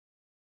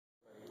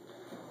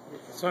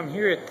So I'm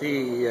here at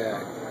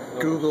the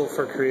Google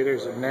for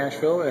Creators of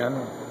Nashville, and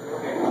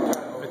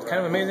it's kind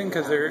of amazing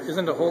because there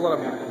isn't a whole lot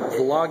of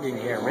vlogging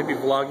here. Maybe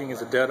vlogging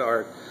is a dead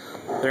art.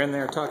 They're in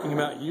there talking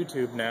about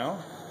YouTube now.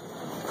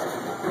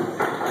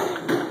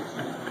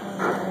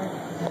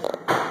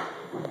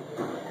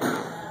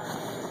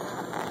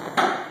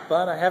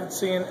 But I haven't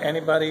seen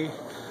anybody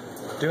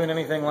doing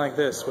anything like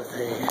this with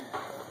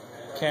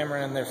a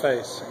camera in their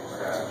face.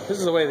 This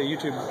is the way the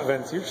YouTube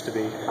events used to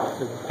be.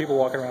 People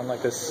walking around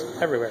like this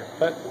everywhere,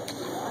 but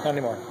not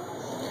anymore.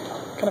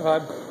 Kind of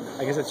odd.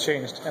 I guess it's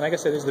changed, and I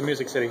guess it is the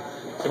music city,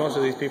 so most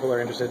of these people are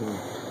interested in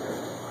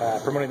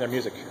promoting their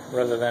music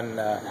rather than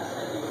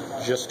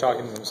just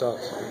talking to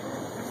themselves.